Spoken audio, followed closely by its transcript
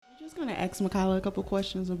was going to ask Makayla a couple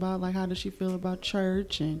questions about, like, how does she feel about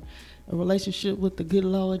church and a relationship with the good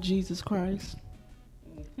Lord Jesus Christ.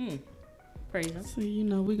 Praise him.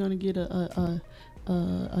 So, we're going to get a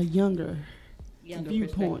younger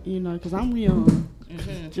viewpoint, because I'm young,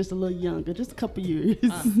 just a little younger, just a couple years.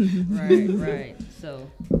 Right. So,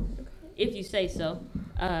 if you say so.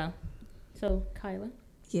 So, Kila.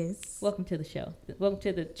 Yes. Welcome to the show. Welcome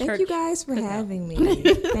to the church. Thank you guys for having me.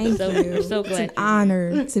 Thank you. We're so glad. It's an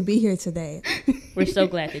honor to be here today. We're so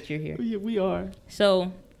glad that you're here. We are.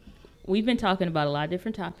 So, we've been talking about a lot of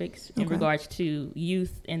different topics in regards to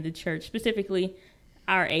youth in the church, specifically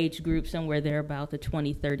our age group, somewhere there about the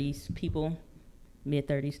 20-30s people,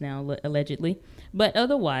 mid-30s now, allegedly. But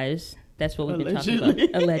otherwise, that's what we've been talking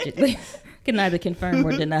about. Allegedly. Can neither confirm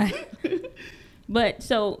or deny. But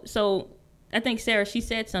so I think Sarah, she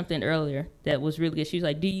said something earlier that was really good. She was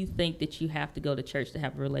like, do you think that you have to go to church to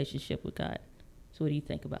have a relationship with God? So what do you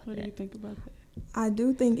think about that? What do you think about that? I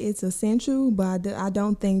do think it's essential, but I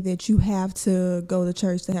don't think that you have to go to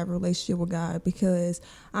church to have a relationship with God, because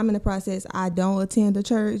I'm in the process. I don't attend the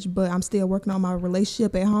church, but I'm still working on my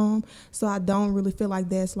relationship at home. So I don't really feel like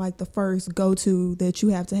that's like the first go-to that you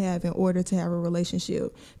have to have in order to have a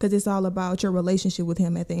relationship, because it's all about your relationship with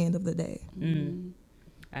him at the end of the day. Mm.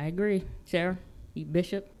 I agree. Sarah, you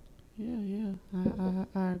bishop? Yeah.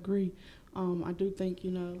 I agree. I do think,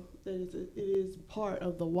 that it is part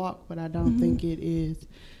of the walk, but I don't think it is.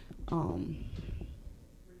 I'm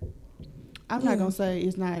not going to say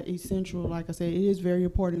it's not essential. Like I said, it is very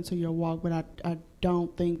important to your walk, but I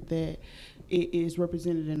don't think that it is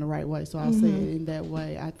represented in the right way. So I'll say it in that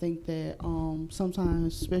way. I think that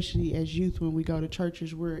sometimes, especially as youth, when we go to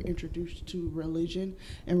churches, we're introduced to religion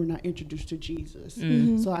and we're not introduced to Jesus.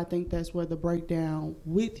 So I think that's where the breakdown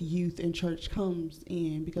with youth and church comes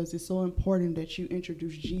in, because it's so important that you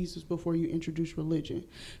introduce Jesus before you introduce religion,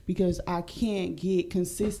 because I can't get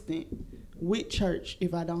consistent with church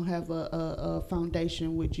if I don't have a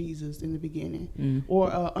foundation with Jesus in the beginning,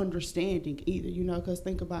 or understanding either, because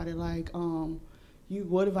think about it, like,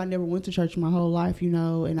 what if I never went to church my whole life,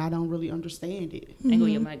 and I don't really understand it? Angle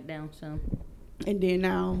your mic down some. And then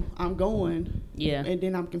now I'm going, and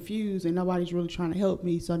then I'm confused, and nobody's really trying to help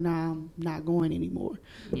me, so now I'm not going anymore.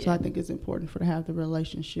 So I think it's important to have the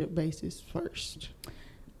relationship basis first.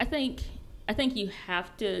 I think you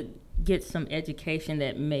have to get some education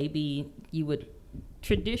that maybe you would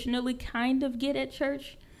traditionally kind of get at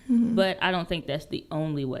church, but I don't think that's the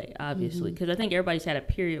only way, obviously, because I think everybody's had a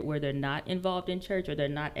period where they're not involved in church or they're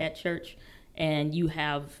not at church, and you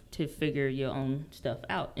have to figure your own stuff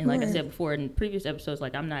out. And like I said before in previous episodes,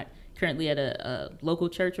 like I'm not currently at a local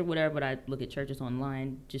church or whatever, but I look at churches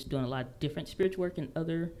online, just doing a lot of different spiritual work in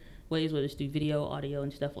other ways, whether it's through video, audio,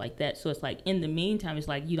 and stuff like that. So it's like in the meantime, it's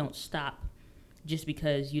like you don't stop just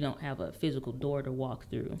because you don't have a physical door to walk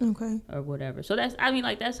through, or whatever. So that's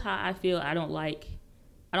how I feel. I don't like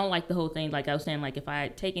the whole thing. Like I was saying, like if I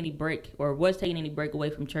take any break or was taking any break away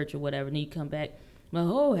from church or whatever, and then you come back,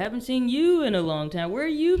 well, haven't seen you in a long time. Where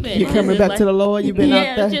you been? You're coming back to the Lord. You've been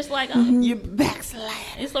out there. It's just like you backslide.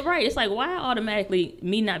 It's right. It's like, why automatically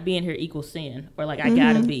me not being here equals sin, or like I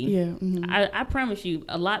gotta be. Yeah. I promise you,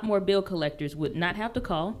 a lot more bill collectors would not have to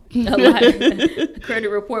call. The credit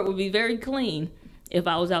report would be very clean if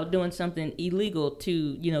I was out doing something illegal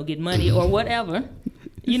to, get money or whatever.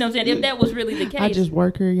 You know what I'm saying? If that was really the case. I just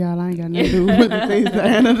work here, y'all. I ain't got nothing to do with the things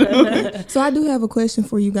Diana do. So I do have a question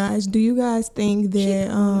for you guys. Do you guys think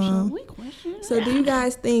that So do you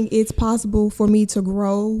guys think it's possible for me to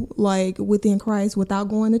grow like within Christ without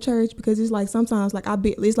going to church? Because it's like sometimes like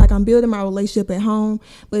it's like I'm building my relationship at home,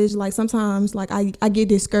 but it's like sometimes like I get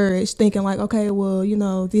discouraged thinking like, okay, well,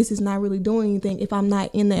 this is not really doing anything if I'm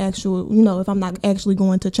not in the actual, if I'm not actually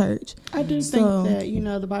going to church. I do think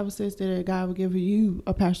that, the Bible says that God will give you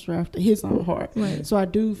a pastor after his own heart. Right. So I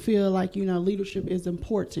do feel like, leadership is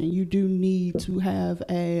important. You do need to have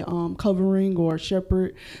a covering or a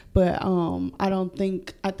shepherd, but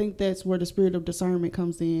I think that's where the spirit of discernment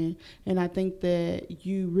comes in. And I think that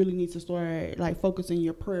you really need to start like focusing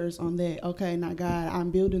your prayers on that. Okay, now God,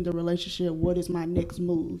 I'm building the relationship. What is my next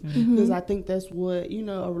move? Because I think that's what,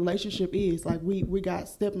 a relationship is. Like we got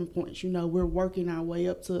stepping points, we're working our way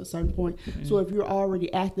up to a certain point. So if you're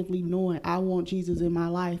already actively knowing, I want Jesus in my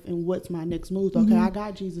life, and what's my next move? Okay, I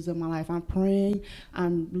got Jesus in my life. I'm praying.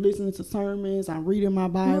 I'm listening to sermons. I'm reading my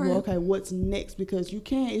Bible. Right. Okay, what's next? Because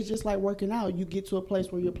it's just like working out. now you get to a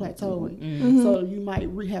place where you're plateauing. Mm-hmm. So you might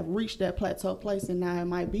have reached that plateau place, and now it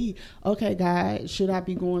might be, okay, God, should I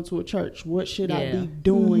be going to a church? What should I be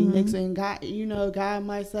doing next? And God, God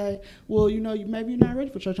might say, well, maybe you're not ready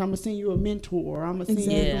for church. I'm gonna send you a mentor. I'm gonna send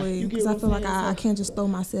you. Because I feel like I can't just throw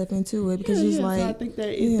myself into it, because it's like. So I think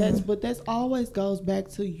that that's always goes back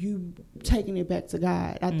to you taking it back to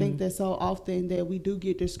God. I think that so often that we do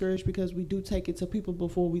get discouraged because we do take it to people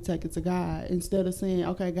before we take it to God. Instead of saying,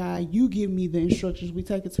 okay, God, you give me the instructions, we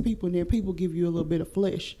take it to people, and then people give you a little bit of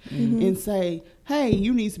flesh and say, hey,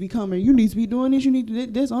 you need to be coming, you need to be doing this,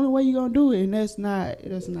 that's the only way you're gonna do it. And that's not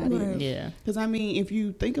it. Yeah. Because I mean, if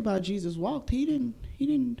you think about Jesus walked, he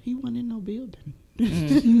wasn't in no building.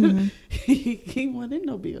 He wasn't in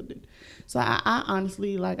no building. So I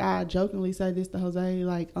honestly, like, I jokingly say this to Jose,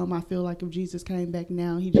 like, I feel like if Jesus came back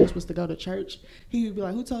now, he just was to go to church, he would be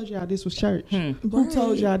like, who told y'all this was church? Who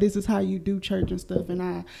told y'all this is how you do church and stuff? And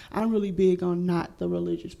I'm really big on not the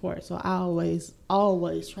religious part. So I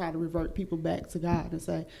always try to revert people back to God and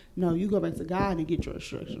say, no, you go back to God and get your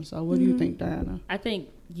instructions. So what do you think, Diana? I think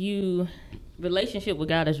relationship with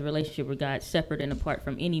God is a relationship with God, separate and apart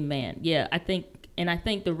from any man. Yeah, I think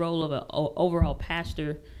the role of an overall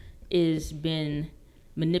pastor is been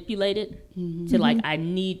manipulated to, like, I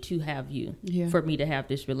need to have you for me to have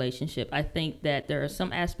this relationship. I think that there are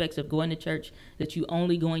some aspects of going to church that you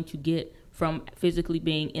only going to get from physically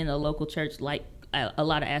being in a local church, like a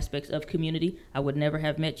lot of aspects of community. I would never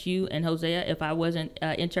have met you and Hosea if I wasn't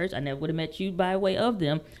in church. I never would have met you by way of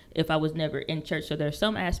them if I was never in church. So there are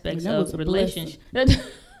some aspects of relationship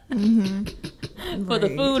for the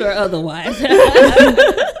food or otherwise.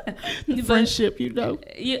 Friendship,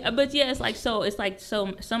 Yeah, but yeah, it's like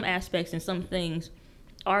some aspects and some things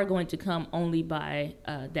are going to come only by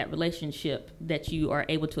that relationship that you are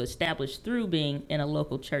able to establish through being in a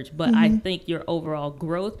local church. But I think your overall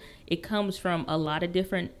growth, it comes from a lot of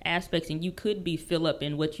different aspects, and you could be fill up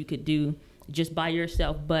in what you could do just by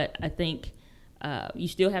yourself. But I think you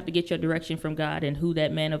still have to get your direction from God and who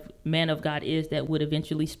that man of God is that would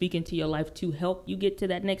eventually speak into your life to help you get to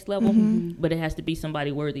that next level. But it has to be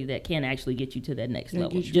somebody worthy that can actually get you to that next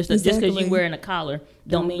level. Just because you're wearing a collar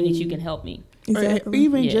don't mean that you can help me. Exactly. Or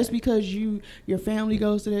even just because your family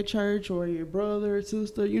goes to that church, or your brother or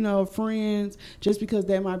sister, friends, just because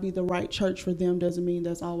that might be the right church for them doesn't mean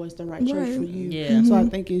that's always the right church for you. Yeah. So I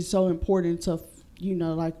think it's so important to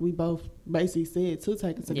like we both basically said, to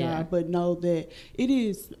take it to God, but know that it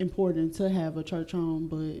is important to have a church home,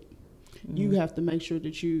 but you have to make sure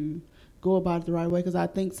that you go about it the right way. Because I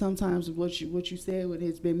think sometimes what you said, what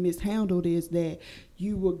has been mishandled, is that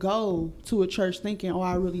you will go to a church thinking, oh,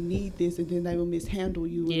 I really need this, and then they will mishandle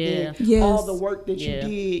you. And then all the work that you did,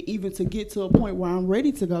 even to get to a point where I'm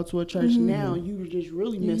ready to go to a church, now you just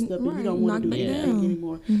really messed up and you don't want to do anything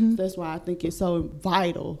anymore. So that's why I think it's so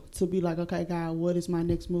vital to be like, okay, God, what is my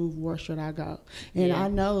next move? Where should I go? And I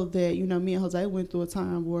know that, me and Jose went through a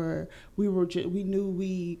time where we knew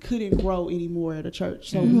we couldn't grow anymore at a church.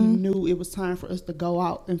 So we knew it was time for us to go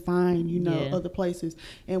out and find, other places.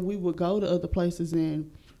 And we would go to other places, and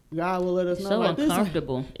God will let us know. So like,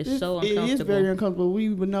 uncomfortable. It's so uncomfortable. It is very uncomfortable. We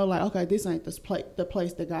would know, like, okay, this ain't the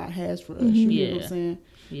place that God has for us. You know what I'm saying?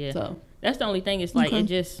 Yeah. So that's the only thing. It's like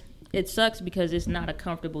it sucks because it's not a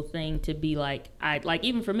comfortable thing to be like.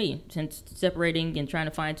 Even for me, since separating and trying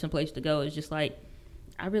to find some place to go, it's just like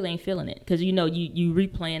I really ain't feeling it, because you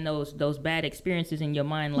replaying those bad experiences in your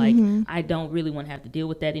mind. Like I don't really want to have to deal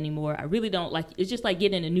with that anymore. I really don't like. It's just like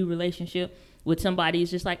getting a new relationship with somebody.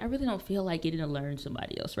 It's just like I really don't feel like getting to learn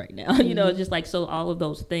somebody else right now. It's just like, so all of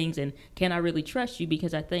those things, and can I really trust you?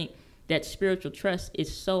 Because I think that spiritual trust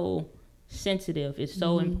is so sensitive. It's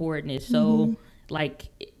so important. It's so like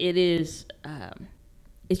it is.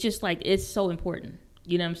 It's just like it's so important.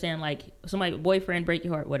 You know what I'm saying? Like somebody, boyfriend break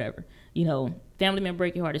your heart, whatever. Family member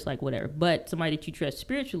break your heart. It's like whatever. But somebody that you trust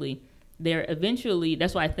spiritually, they're eventually.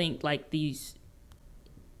 That's why I think like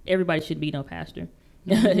everybody should be no pastor.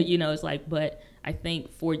 It's like, but I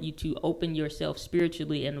think for you to open yourself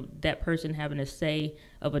spiritually, and that person having a say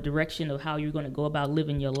of a direction of how you're going to go about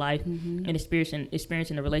living your life and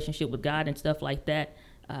experiencing a relationship with God and stuff like that,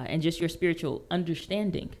 and just your spiritual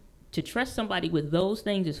understanding, to trust somebody with those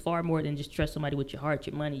things is far more than just trust somebody with your heart,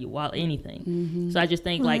 your money, your wallet, anything. So I just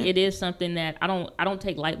think like it is something that I don't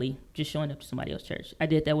take lightly, just showing up to somebody else's church. I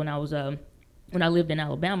did that when I was when I lived in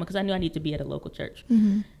Alabama, because I knew I needed to be at a local church.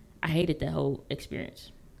 I hated that whole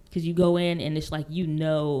experience, because you go in and it's like,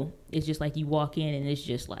 it's just like you walk in and it's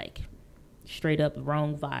just like straight up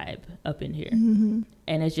wrong vibe up in here. And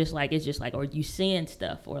it's just like, or you seeing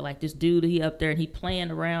stuff, or like this dude, he up there and he playing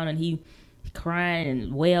around and he crying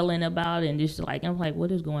and wailing about it, and just like, I'm like,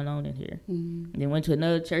 what is going on in here? And then went to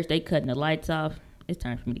another church, they cutting the lights off. It's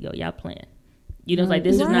time for me to go. Y'all playing. You know, it's like,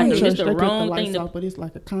 this is not the wrong thing. But it's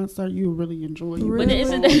like a concert you really enjoy. But it's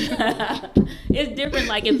different.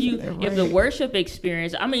 Like if the worship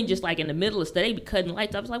experience, I mean, just like in the middle of the day, they be cutting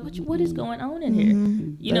lights. I was like, what is going on in here?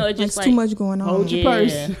 You know, it's just like too much going on. Hold your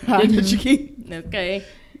purse. How did you keep? Okay.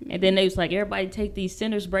 And then they was like, everybody take these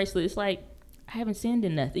sinner's bracelets. It's like, I haven't sinned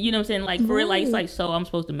in nothing. You know what I'm saying? Like for real, like it's like, so I'm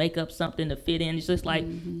supposed to make up something to fit in. It's just like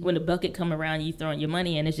when the bucket come around, you throwing your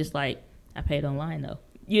money in. It's just like, I paid online though.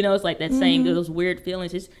 You know, it's like that same, those weird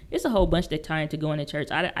feelings. It's a whole bunch that tie into going to church.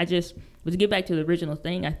 I just, but to get back to the original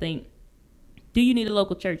thing, I think, do you need a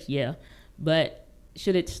local church? Yeah. But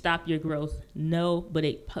should it stop your growth? No, but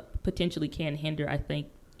it potentially can hinder, I think,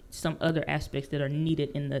 some other aspects that are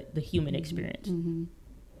needed in the human experience.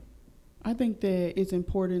 I think that it's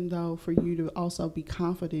important, though, for you to also be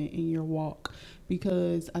confident in your walk,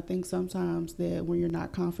 because I think sometimes that when you're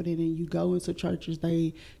not confident and you go into churches,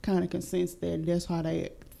 they kind of can sense that that's how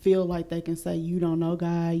they feel like they can say you don't know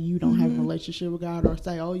God, you don't have a relationship with God, or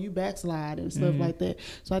say, oh, you backslide and stuff like that.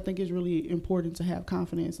 So I think it's really important to have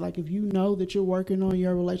confidence. Like if you know that you're working on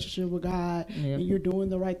your relationship with God and you're doing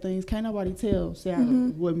the right things, can't nobody tell Sarah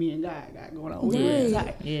what me and God got going on.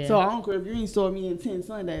 So I don't care if you ain't saw me in 10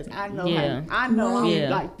 Sundays. I know I'm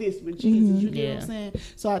like this with Jesus. You get what I'm saying?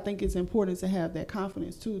 So I think it's important to have that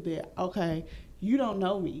confidence too, that okay, you don't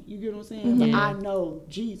know me. You get what I'm saying? But I know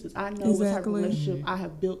Jesus. I know what type of relationship I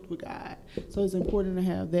have built with God. So it's important to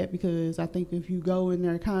have that, because I think if you go in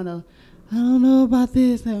there kind of, I don't know about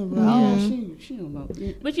this, and oh, she don't know.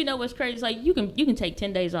 But you know what's crazy? It's like you can take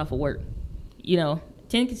 10 days off of work. You know,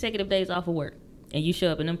 10 consecutive days off of work. And you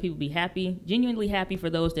show up and them people be happy, genuinely happy for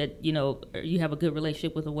those that, you know, you have a good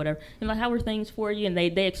relationship with or whatever. And like, how were things for you? And they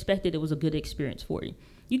expected it was a good experience for you.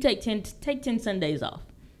 You take 10 Sundays off.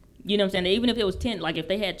 You know what I'm saying? Even if it was 10, like if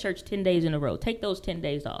they had church 10 days in a row, take those 10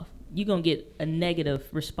 days off. You're going to get a negative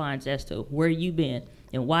response as to where you been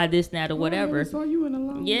and why this, that, or whatever. Saw you in a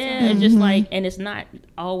long time. It's just like, and it's not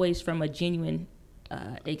always from a genuine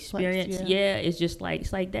experience. It's just like,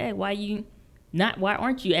 it's like, Dad, why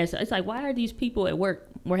aren't you it's like, why are these people at work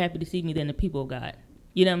more happy to see me than the people of God?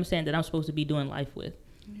 You know what I'm saying? That I'm supposed to be doing life with.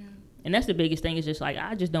 Yeah. And that's the biggest thing, is just like,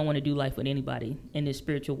 I just don't want to do life with anybody in this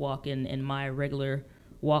spiritual walk and in my regular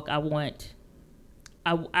walk.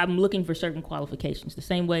 I'm looking for certain qualifications. The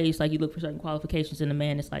same way it's like you look for certain qualifications in a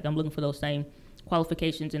man, it's like I'm looking for those same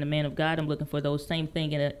qualifications in a man of God. I'm looking for those same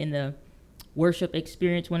thing in the worship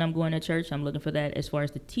experience when I'm going to church. I'm looking for that as far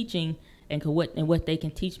as the teaching and what they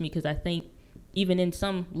can teach me, because I think even in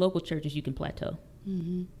some local churches you can plateau.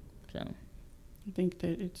 So I think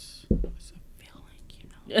that it's a feeling, you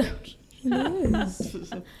know.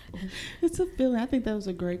 It's a feeling. I think that was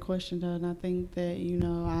a great question, though, and I think that, you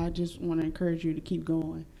know, I just want to encourage you to keep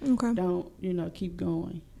going. Okay. Don't, you know, keep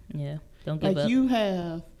going. Yeah. Don't give up. Like you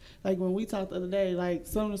have, like when we talked the other day, like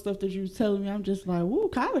some of the stuff that you was telling me, I'm just like, woo,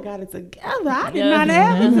 Kila got it together. I did not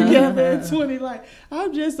have it together at 20. Like,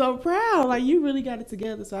 I'm just so proud. Like, you really got it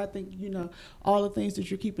together. So I think, you know, all the things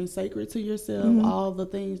that you're keeping sacred to yourself, all the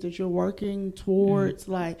things that you're working towards,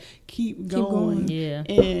 like, keep going. Yeah.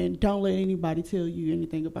 And don't let anybody tell you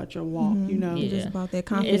anything about your walk, you know. It's just about that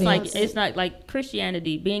confidence. It's not like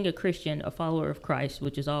Christianity, being a Christian, a follower of Christ,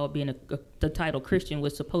 which is all being the title Christian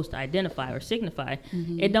was supposed to identify or signify.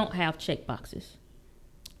 It don't have check boxes.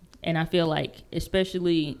 And I feel like,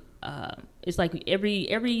 especially, it's like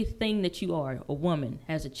everything that you are, a woman,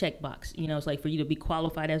 has a checkbox. You know, it's like for you to be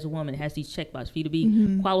qualified as a woman, it has these checkboxes. For you to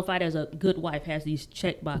be qualified as a good wife, has these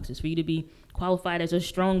checkboxes. For you to be qualified as a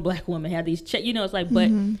strong black woman, have these check. You know, it's like, but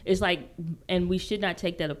it's like, and we should not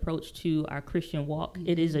take that approach to our Christian walk.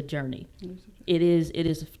 It is a journey. It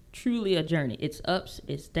is truly a journey. It's ups,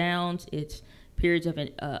 it's downs, it's periods of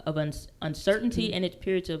uncertainty, and it's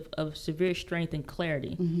periods of severe strength and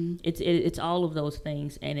clarity. It's all of those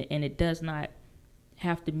things, and it does not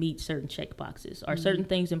have to meet certain check boxes. Are certain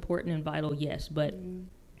things important and vital? Yes, but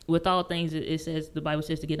with all things, it says, the Bible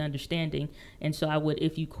says, to get understanding. And so I would,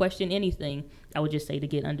 if you question anything, I would just say to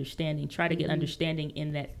get understanding. Try to get understanding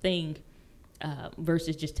in that thing,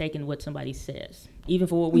 versus just taking what somebody says. Even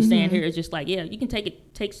for what we're saying here, it's just like, yeah, you can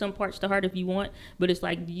take some parts to heart if you want, but it's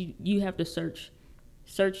like you have to search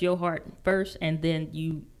your heart first, and then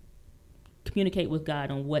you communicate with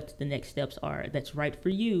God on what the next steps are that's right for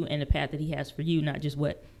you and the path that He has for you, not just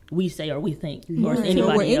what we say or we think or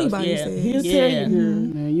anybody else. He'll tell you,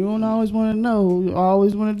 now, you don't always want to know. You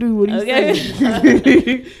always want to do what he says.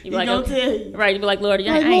 He like, gonna tell you. Right, you be like, Lord, I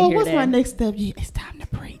ain't Lord, hear what's that. my next step? It's time to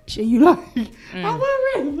preach. And you like, I'm not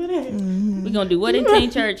ready for that. We're going to do what in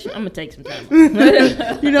teen church? I'm going to take some time.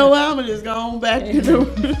 You know what? I'm going to just go on back. But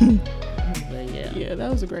yeah. Yeah,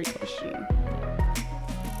 that was a great question.